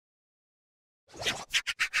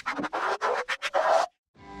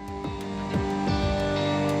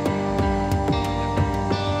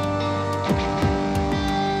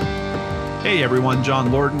Hey everyone, John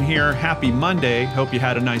Lordan here. Happy Monday. Hope you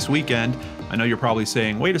had a nice weekend. I know you're probably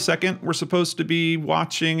saying, wait a second, we're supposed to be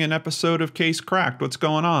watching an episode of Case Cracked. What's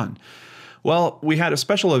going on? Well, we had a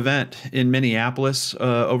special event in Minneapolis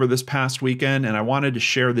over this past weekend, and I wanted to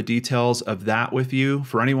share the details of that with you.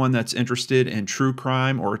 For anyone that's interested in true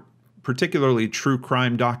crime or particularly true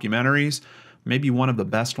crime documentaries, maybe one of the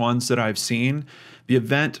best ones that I've seen. The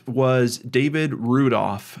event was David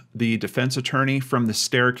Rudolf, the defense attorney from The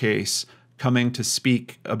Staircase, coming to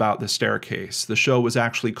speak about The Staircase. The show was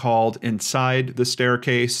actually called Inside the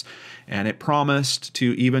Staircase, and it promised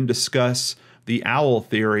to even discuss the owl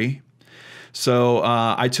theory. So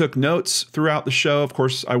I took notes throughout the show. Of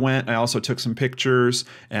course, I also took some pictures,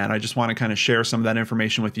 and I just want to kind of share some of that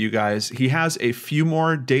information with you guys. He has a few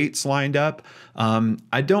more dates lined up.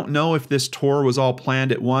 I don't know if this tour was all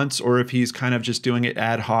planned at once or if he's kind of just doing it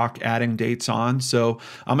ad hoc, adding dates on. So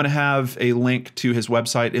I'm going to have a link to his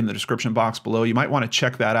website in the description box below. You might want to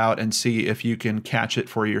check that out and see if you can catch it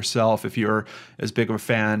for yourself if you're as big of a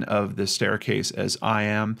fan of The Staircase as I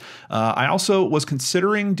am. I also was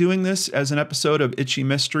considering doing this as an episode of Itchy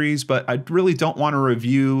Mysteries, but I really don't want to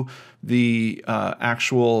review the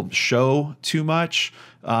actual show too much.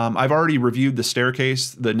 I've already reviewed The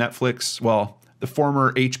Staircase, the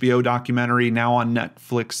former HBO documentary, now on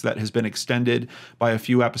Netflix, that has been extended by a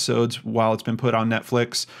few episodes while it's been put on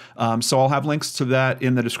Netflix. So I'll have links to that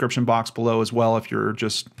in the description box below as well if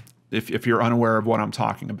you're unaware of what I'm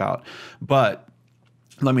talking about. But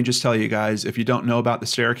let me just tell you guys, if you don't know about The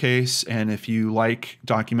Staircase and if you like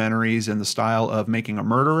documentaries in the style of Making a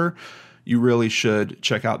Murderer, you really should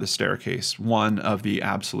check out The Staircase, one of the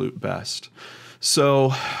absolute best. So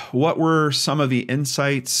what were some of the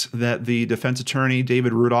insights that the defense attorney,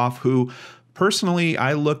 David Rudolf, who personally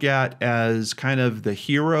I look at as kind of the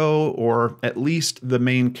hero or at least the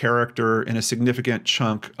main character in a significant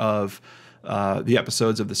chunk of the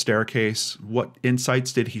episodes of The Staircase, what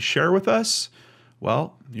insights did he share with us?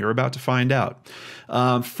 Well, you're about to find out.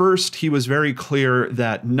 First, he was very clear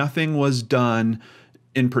that nothing was done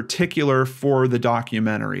in particular for the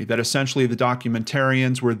documentary, that essentially the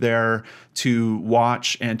documentarians were there to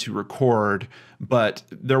watch and to record, but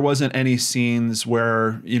there wasn't any scenes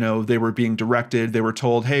where, they were being directed. They were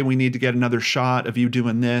told, hey, we need to get another shot of you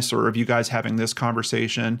doing this or of you guys having this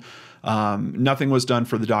conversation. Nothing was done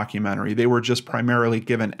for the documentary. They were just primarily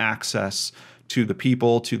given access to the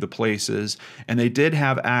people, to the places, and they did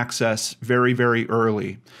have access very, very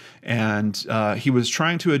early. And he was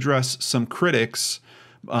trying to address some critics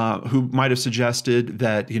who might have suggested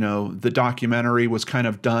that, the documentary was kind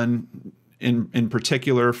of done in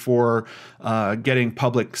particular for getting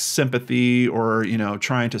public sympathy or,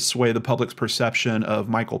 trying to sway the public's perception of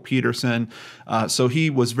Michael Peterson. So he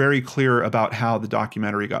was very clear about how the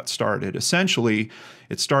documentary got started. Essentially,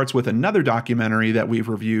 it starts with another documentary that we've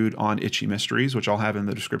reviewed on Itchy Mysteries, which I'll have in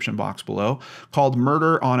the description box below, called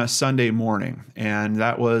Murder on a Sunday Morning. And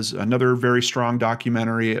that was another very strong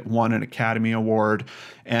documentary. It won an Academy Award.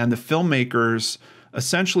 And the filmmakers,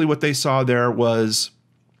 essentially what they saw there was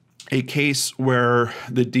a case where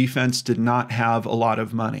the defense did not have a lot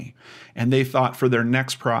of money. And they thought for their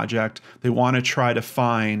next project, they want to try to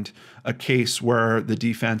find a case where the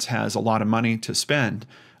defense has a lot of money to spend.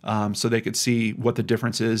 So they could see what the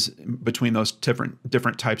difference is between those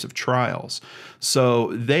different types of trials.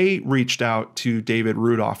 So they reached out to David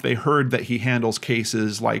Rudolf. They heard that he handles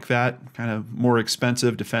cases like that, kind of more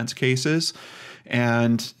expensive defense cases.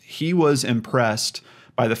 And he was impressed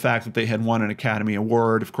by the fact that they had won an Academy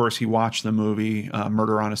Award. Of course, he watched the movie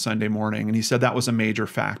Murder on a Sunday Morning, and he said that was a major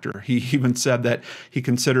factor. He even said that he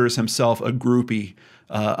considers himself a groupie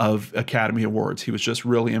of Academy Awards. He was just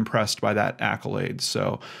really impressed by that accolade.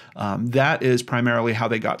 So that is primarily how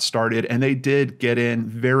they got started, and they did get in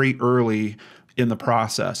very early in the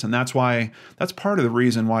process, and that's part of the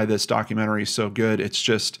reason why this documentary is so good. It's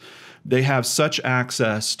just they have such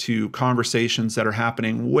access to conversations that are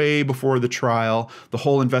happening way before the trial, the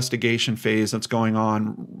whole investigation phase that's going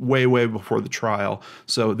on way, way before the trial.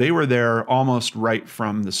 So they were there almost right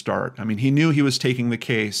from the start. I mean, he knew he was taking the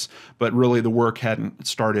case, but really the work hadn't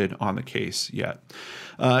started on the case yet.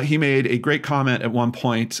 He made a great comment at one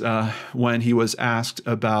point when he was asked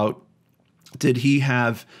about, did he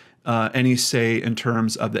have any say in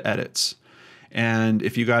terms of the edits? And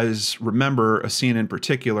if you guys remember a scene in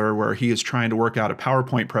particular where he is trying to work out a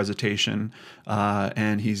PowerPoint presentation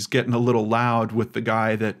and he's getting a little loud with the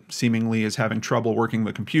guy that seemingly is having trouble working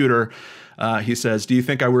the computer, he says, do you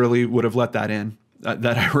think I really would have let that in?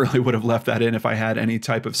 That I really would have left that in if I had any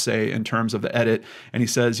type of say in terms of the edit. And he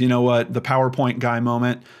says, you know what, the PowerPoint guy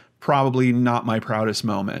moment, probably not my proudest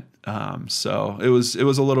moment. So it was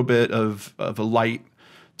a little bit of a light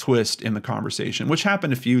twist in the conversation, which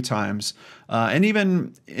happened a few times. And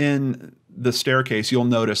even in the staircase, you'll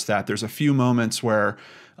notice that there's a few moments where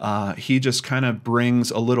he just kind of brings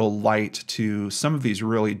a little light to some of these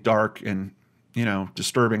really dark and,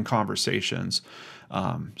 disturbing conversations.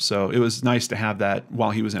 So it was nice to have that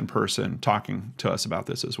while he was in person talking to us about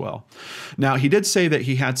this as well. Now, he did say that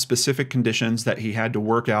he had specific conditions that he had to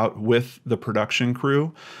work out with the production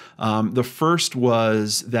crew. The first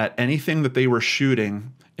was that anything that they were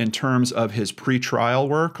shooting in terms of his pre-trial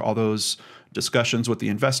work, all those discussions with the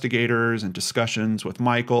investigators and discussions with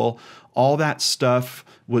Michael, all that stuff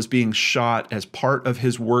was being shot as part of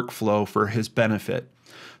his workflow for his benefit.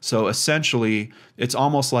 So essentially, it's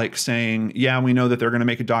almost like saying, yeah, we know that they're going to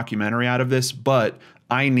make a documentary out of this, but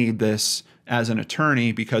I need this as an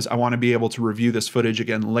attorney because I want to be able to review this footage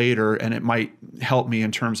again later, and it might help me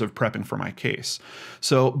in terms of prepping for my case.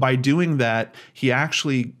 So by doing that, he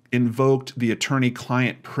actually invoked the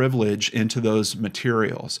attorney-client privilege into those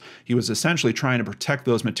materials. He was essentially trying to protect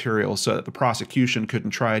those materials so that the prosecution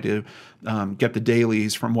couldn't try to get the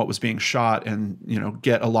dailies from what was being shot and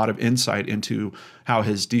get a lot of insight into how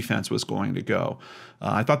his defense was going to go.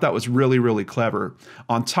 I thought that was really, really clever.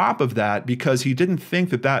 On top of that, because he didn't think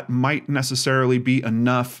that that might necessarily be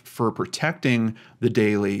enough for protecting the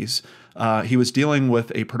dailies, he was dealing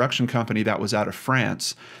with a production company that was out of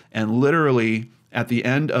France, and literally at the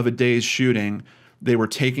end of a day's shooting, they were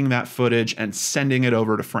taking that footage and sending it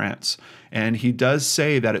over to France. And he does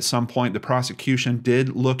say that at some point the prosecution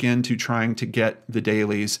did look into trying to get the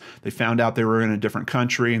dailies. They found out they were in a different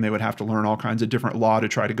country and they would have to learn all kinds of different law to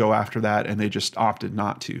try to go after that, and they just opted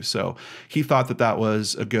not to. So he thought that that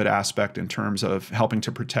was a good aspect in terms of helping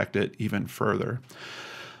to protect it even further.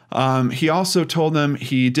 He also told them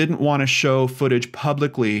he didn't want to show footage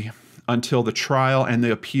publicly until the trial and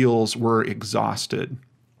the appeals were exhausted.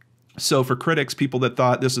 So for critics, people that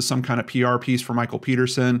thought this is some kind of PR piece for Michael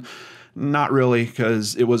Peterson, not really,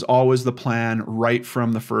 because it was always the plan right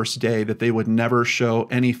from the first day that they would never show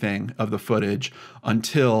anything of the footage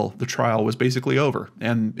until the trial was basically over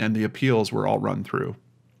and the appeals were all run through.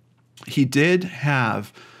 He did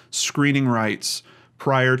have screening rights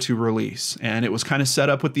prior to release, and it was kind of set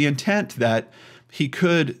up with the intent that he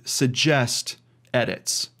could suggest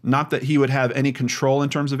edits. Not that he would have any control in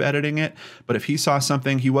terms of editing it, but if he saw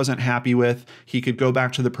something he wasn't happy with, he could go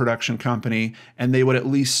back to the production company and they would at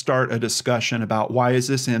least start a discussion about why is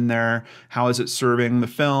this in there? How is it serving the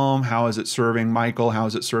film? How is it serving Michael? How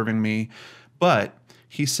is it serving me? But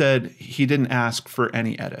he said he didn't ask for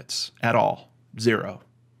any edits at all. Zero.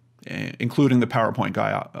 Including the PowerPoint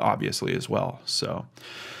guy, obviously, as well. So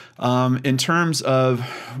in terms of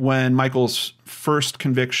when Michael's first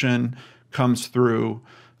conviction comes through,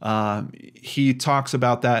 he talks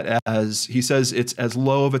about that as, he says it's as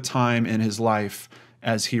low of a time in his life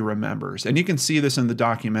as he remembers. And you can see this in the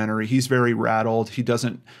documentary. He's very rattled. He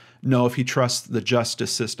doesn't know if he trusts the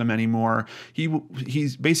justice system anymore.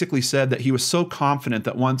 He's basically said that he was so confident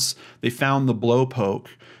that once they found the blowpoke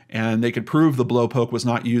and they could prove the blowpoke was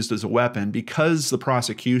not used as a weapon, because the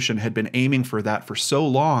prosecution had been aiming for that for so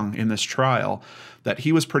long in this trial, that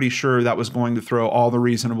he was pretty sure that was going to throw all the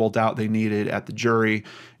reasonable doubt they needed at the jury,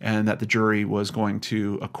 and that the jury was going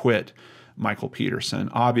to acquit Michael Peterson.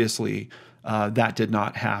 Obviously, that did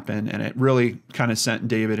not happen, and it really kind of sent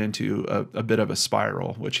David into a bit of a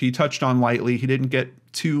spiral, which he touched on lightly. He didn't get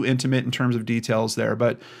too intimate in terms of details there,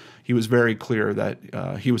 but he was very clear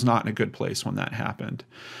that he was not in a good place when that happened.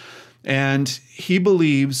 And he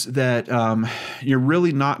believes that you're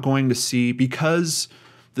really not going to see, because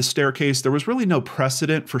the staircase, there was really no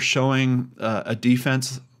precedent for showing a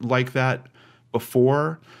defense like that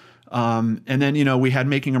before. And then, we had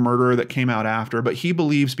Making a Murderer that came out after, but he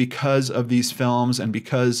believes because of these films and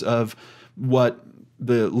because of what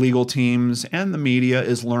the legal teams and the media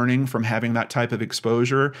is learning from having that type of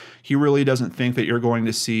exposure, he really doesn't think that you're going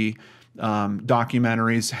to see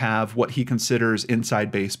documentaries have what he considers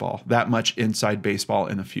inside baseball, that much inside baseball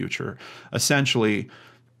in the future. Essentially,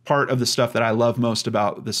 part of the stuff that I love most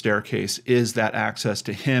about The Staircase is that access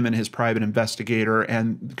to him and his private investigator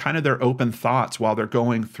and kind of their open thoughts while they're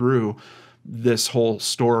going through this whole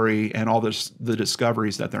story and all the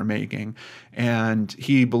discoveries that they're making. And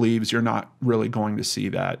he believes you're not really going to see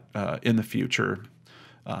that in the future,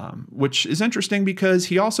 which is interesting because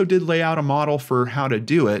he also did lay out a model for how to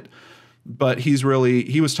do it. But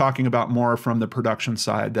he was talking about more from the production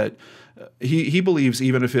side, that he believes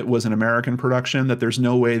even if it was an American production, that there's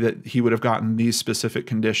no way that he would have gotten these specific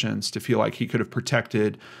conditions to feel like he could have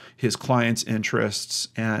protected his client's interests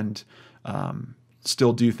and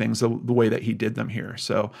still do things the way that he did them here.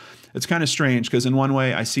 So it's kind of strange because in one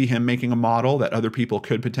way I see him making a model that other people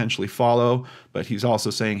could potentially follow, but he's also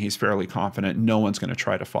saying he's fairly confident no one's going to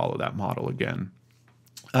try to follow that model again.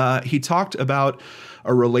 He talked about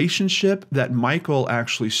a relationship that Michael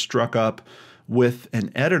actually struck up with an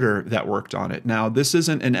editor that worked on it. Now, this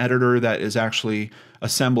isn't an editor that is actually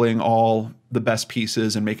assembling all the best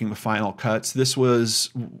pieces and making the final cuts. This was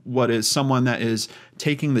what is someone that is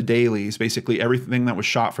taking the dailies, basically everything that was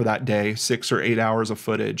shot for that day, 6 or 8 hours of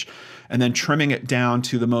footage, and then trimming it down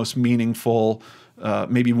to the most meaningful,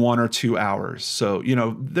 maybe 1 or 2 hours. So, you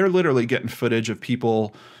know, they're literally getting footage of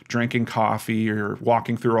people drinking coffee or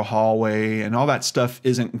walking through a hallway, and all that stuff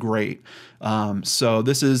isn't great. So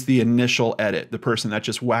this is the initial edit, the person that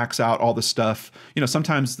just whacks out all the stuff. You know,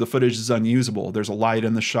 sometimes the footage is unusable. There's a light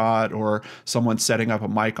in the shot or someone setting up a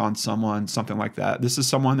mic on someone, something like that. This is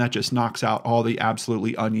someone that just knocks out all the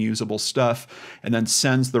absolutely unusable stuff and then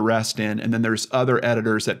sends the rest in. And then there's other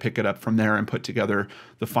editors that pick it up from there and put together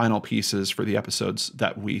the final pieces for the episodes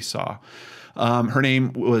that we saw. Her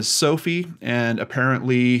name was Sophie, and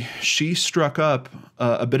apparently she struck up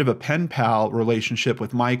a bit of a pen pal relationship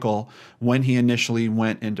with Michael when he initially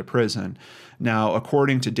went into prison. Now,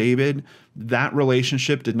 according to David, that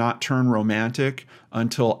relationship did not turn romantic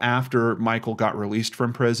until after Michael got released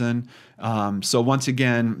from prison. So once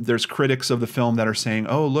again, there's critics of the film that are saying,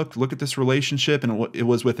 oh, look at this relationship, and it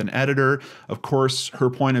was with an editor. Of course, her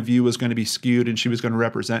point of view was going to be skewed, and she was going to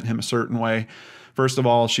represent him a certain way. First of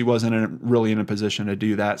all, she wasn't really in a position to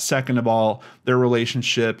do that. Second of all, their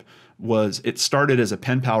relationship it started as a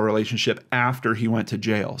pen pal relationship after he went to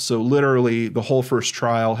jail. So literally the whole first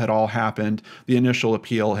trial had all happened. The initial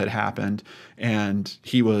appeal had happened and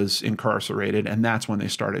he was incarcerated. And that's when they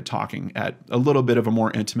started talking at a little bit of a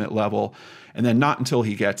more intimate level. And then not until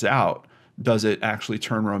he gets out does it actually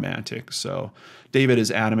turn romantic. So David is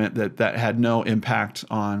adamant that that had no impact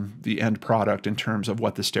on the end product in terms of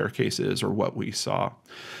what the staircase is or what we saw.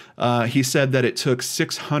 He said that it took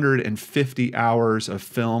 650 hours of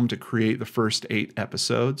film to create the first 8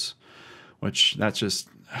 episodes, which that's just,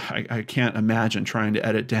 I can't imagine trying to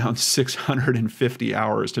edit down 650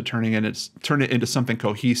 hours to turn it into something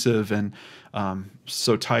cohesive and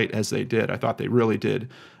so tight as they did. I thought they really did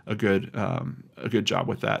a good job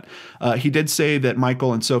with that. He did say that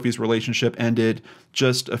Michael and Sophie's relationship ended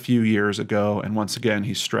just a few years ago, and once again,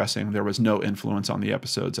 he's stressing there was no influence on the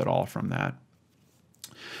episodes at all from that.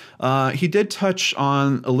 He did touch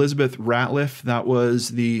on Elizabeth Ratliff. That was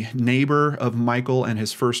the neighbor of Michael and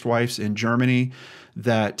his first wife's in Germany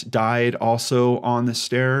that died also on the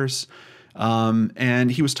stairs.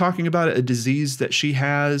 And he was talking about a disease that she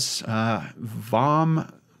has,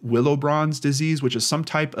 von Willebrand's disease, which is some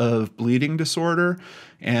type of bleeding disorder.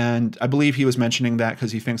 And I believe he was mentioning that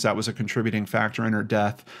because he thinks that was a contributing factor in her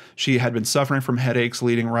death. She had been suffering from headaches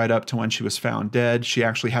leading right up to when she was found dead. She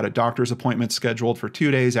actually had a doctor's appointment scheduled for 2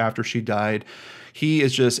 days after she died. He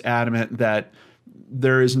is just adamant that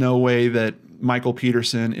there is no way that Michael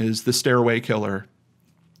Peterson is the stairway killer.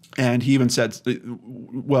 And he even said,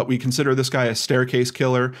 what, we consider this guy a staircase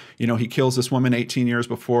killer. You know, he kills this woman 18 years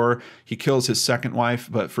before. He kills his second wife,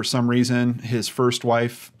 but for some reason, his first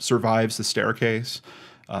wife survives the staircase.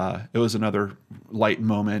 It was another light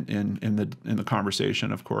moment in the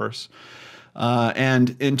conversation, of course.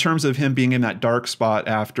 And in terms of him being in that dark spot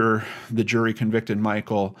after the jury convicted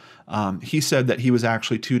Michael, he said that he was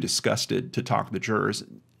actually too disgusted to talk to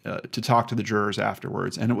the jurors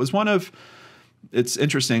afterwards. And it was it's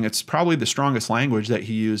interesting. It's probably the strongest language that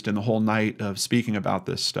he used in the whole night of speaking about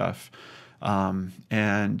this stuff.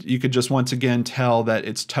 And you could just once again tell that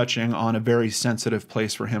it's touching on a very sensitive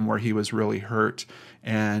place for him where he was really hurt.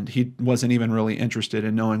 And he wasn't even really interested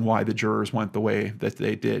in knowing why the jurors went the way that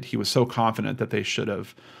they did. He was so confident that they should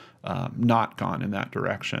have not gone in that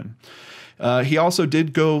direction. He also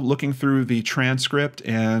did go looking through the transcript.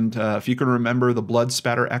 And if you can remember the blood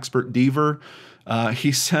spatter expert Deaver,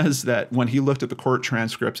 he says that when he looked at the court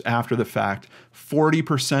transcripts after the fact,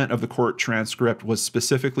 40% of the court transcript was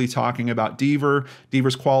specifically talking about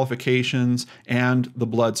Deaver's qualifications, and the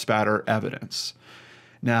blood spatter evidence.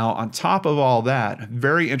 Now, on top of all that, a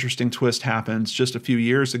very interesting twist happens just a few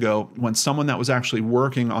years ago when someone that was actually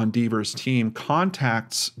working on Deaver's team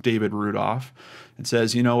contacts David Rudolf and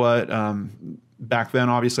says, you know what, back then,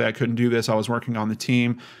 obviously, I couldn't do this. I was working on the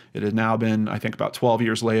team. It had now been, I think, about 12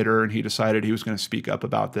 years later, and he decided he was going to speak up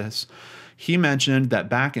about this. He mentioned that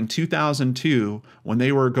back in 2002, when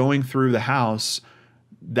they were going through the house,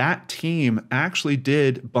 that team actually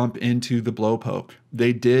did bump into the blowpoke.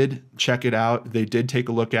 They did check it out. They did take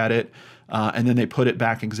a look at it, and then they put it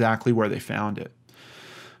back exactly where they found it.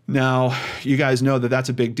 Now, you guys know that that's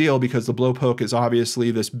a big deal because the blowpoke is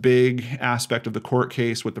obviously this big aspect of the court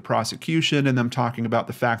case with the prosecution and them talking about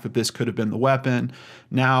the fact that this could have been the weapon.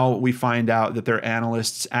 Now we find out that their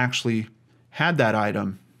analysts actually had that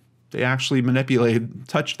item. They actually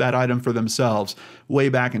touched that item for themselves way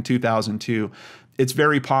back in 2002. It's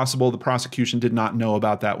very possible the prosecution did not know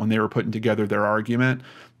about that when they were putting together their argument,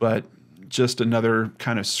 but just another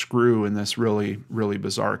kind of screw in this really, really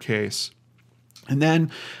bizarre case. And then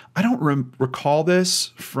I don't recall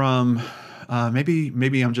this from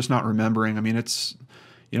maybe I'm just not remembering. I mean, it's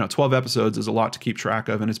 12 episodes is a lot to keep track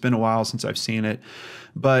of, and it's been a while since I've seen it.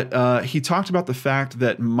 But he talked about the fact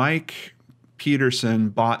that Mike Peterson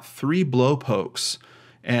bought 3 blowpokes,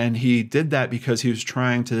 and he did that because he was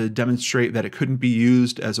trying to demonstrate that it couldn't be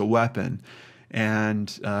used as a weapon. And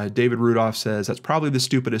David Rudolf says that's probably the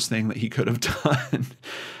stupidest thing that he could have done.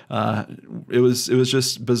 It was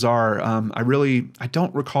just bizarre. I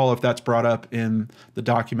don't recall if that's brought up in the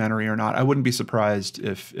documentary or not. I wouldn't be surprised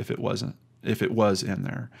if it was in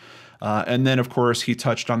there. And then, of course, he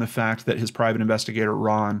touched on the fact that his private investigator,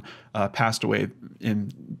 Ron, passed away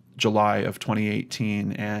in July of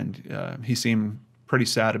 2018, and he seemed pretty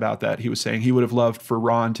sad about that. He was saying he would have loved for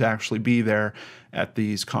Ron to actually be there at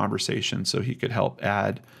these conversations so he could help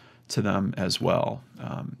add to them as well.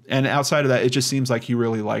 And outside of that, it just seems like he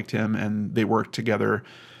really liked him and they worked together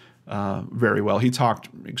very well. He talked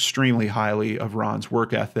extremely highly of Ron's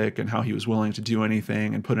work ethic and how he was willing to do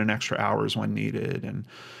anything and put in extra hours when needed.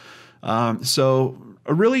 And so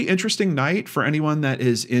a really interesting night for anyone that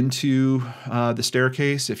is into the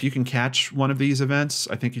staircase. If you can catch one of these events,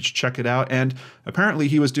 I think you should check it out. And apparently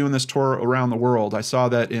he was doing this tour around the world. I saw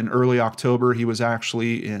that in early October he was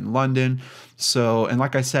actually in London. So, and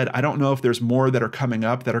like I said, I don't know if there's more that are coming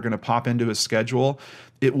up that are going to pop into his schedule.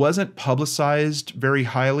 It wasn't publicized very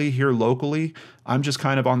highly here locally. I'm just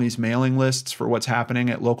kind of on these mailing lists for what's happening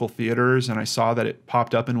at local theaters, and I saw that it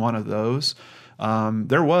popped up in one of those.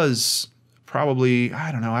 There was probably,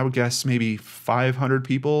 I don't know, I would guess maybe 500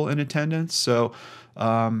 people in attendance. So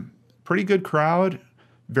pretty good crowd,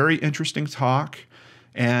 very interesting talk.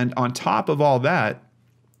 And on top of all that,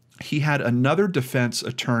 he had another defense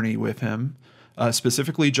attorney with him,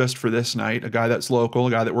 specifically just for this night, a guy that's local,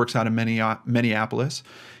 a guy that works out of Minneapolis,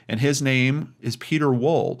 and his name is Peter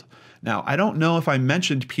Wold. Now, I don't know if I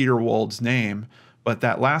mentioned Peter Wold's name, but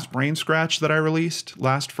that last brain scratch that I released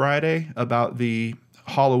last Friday about the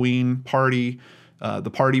Halloween party, the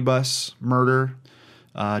party bus murder,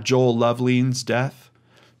 Joel Loveline's death,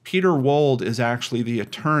 Peter Wold is actually the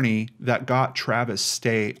attorney that got Travis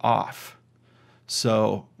Stay off.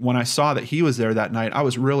 So when I saw that he was there that night, I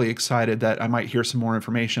was really excited that I might hear some more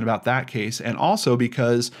information about that case. And also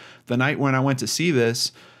because the night when I went to see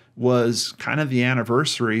this was kind of the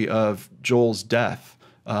anniversary of Joel's death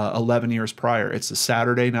 11 years prior. It's the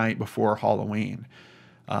Saturday night before Halloween.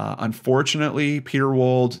 Unfortunately, Peter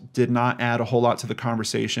Wold did not add a whole lot to the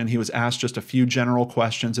conversation. He was asked just a few general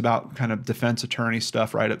questions about kind of defense attorney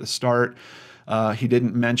stuff right at the start. He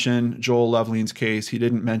didn't mention Joel Loveline's case. He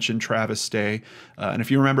didn't mention Travis Stay. And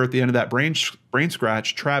if you remember at the end of that brain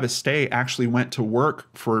scratch, Travis Stay actually went to work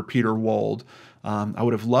for Peter Wold. I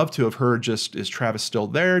would have loved to have heard just, is Travis still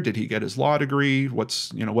there? Did he get his law degree? What's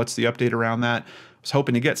the update around that? I was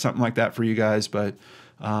hoping to get something like that for you guys, but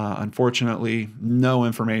unfortunately, no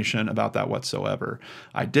information about that whatsoever.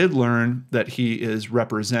 I did learn that he is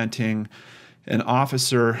representing an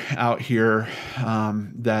officer out here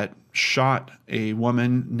that shot a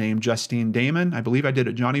woman named Justine Damon. I believe I did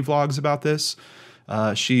a Johnny Vlogs about this.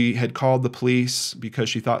 She had called the police because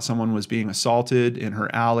she thought someone was being assaulted in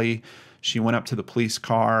her alley. She went up to the police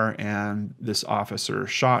car and this officer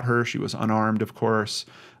shot her. She was unarmed, of course.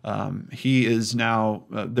 He is now,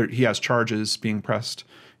 he has charges being pressed,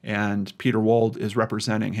 and Peter Wold is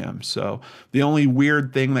representing him. So the only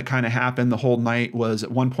weird thing that kind of happened the whole night was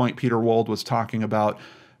at one point Peter Wold was talking about,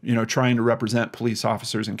 trying to represent police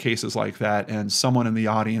officers in cases like that, and someone in the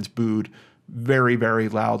audience booed very, very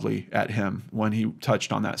loudly at him when he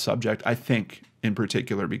touched on that subject, I think in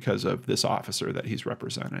particular because of this officer that he's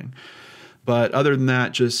representing. But other than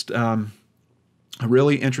that, just a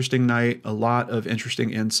really interesting night, a lot of interesting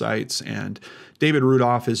insights, and David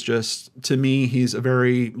Rudolf is just, to me, he's a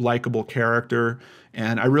very likable character,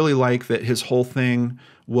 and I really like that his whole thing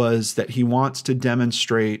was that he wants to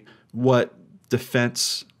demonstrate what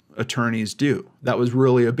defense attorneys do. That was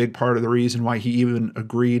really a big part of the reason why he even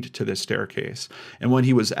agreed to this staircase. And when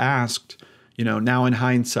he was asked, now in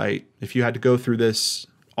hindsight, if you had to go through this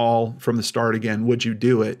all from the start again, would you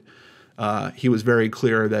do it? he was very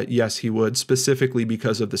clear that yes, he would, specifically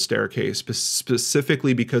because of the staircase,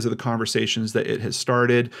 specifically because of the conversations that it has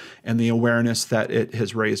started and the awareness that it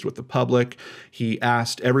has raised with the public. He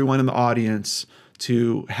asked everyone in the audience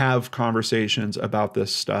to have conversations about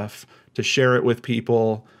this stuff, to share it with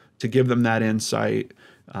people, to give them that insight.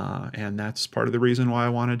 And that's part of the reason why I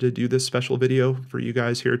wanted to do this special video for you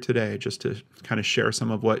guys here today, just to kind of share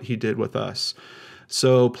some of what he did with us.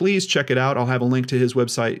 So please check it out. I'll have a link to his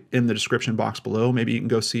website in the description box below. Maybe you can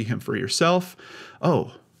go see him for yourself.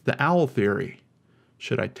 Oh, the owl theory.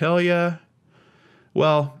 Should I tell you?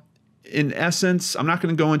 Well, in essence, I'm not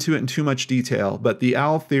going to go into it in too much detail, but the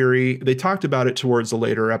owl theory, they talked about it towards the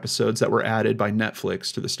later episodes that were added by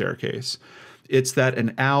Netflix to the staircase. It's that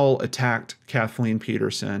an owl attacked Kathleen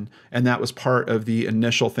Peterson, and that was part of the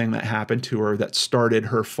initial thing that happened to her that started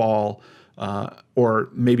her fall, or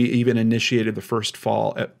maybe even initiated the first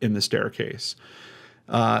fall in the staircase.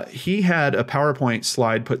 He had a PowerPoint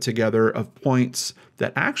slide put together of points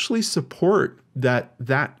that actually support that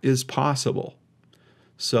that is possible.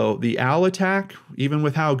 So the owl attack, even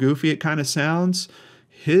with how goofy it kind of sounds,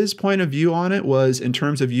 his point of view on it was in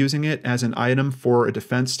terms of using it as an item for a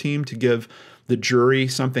defense team to give the jury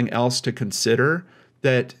something else to consider,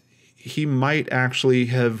 that he might actually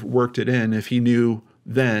have worked it in if he knew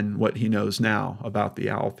then what he knows now about the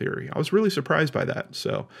owl theory. I was really surprised by that.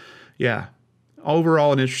 So yeah,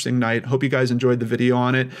 overall an interesting night. Hope you guys enjoyed the video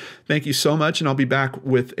on it. Thank you so much, and I'll be back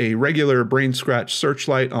with a regular Brain Scratch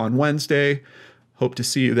Searchlight on Wednesday. Hope to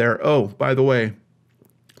see you there. Oh, by the way,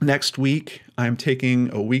 next week I'm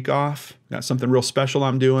taking a week off. Got something real special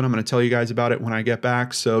I'm doing. I'm going to tell you guys about it when I get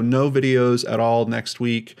back. So no videos at all next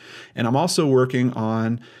week. And I'm also working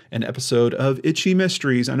on an episode of Itchy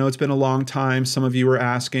Mysteries. I know it's been a long time. Some of you were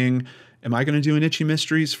asking, am I going to do an Itchy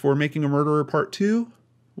Mysteries for Making a Murderer Part 2?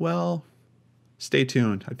 Well, stay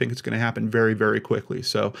tuned. I think it's going to happen very, very quickly.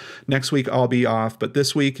 So next week I'll be off, but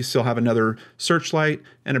this week you still have another Searchlight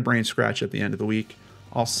and a Brain Scratch at the end of the week.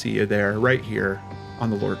 I'll see you there right here on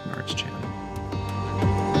the LordanArts channel.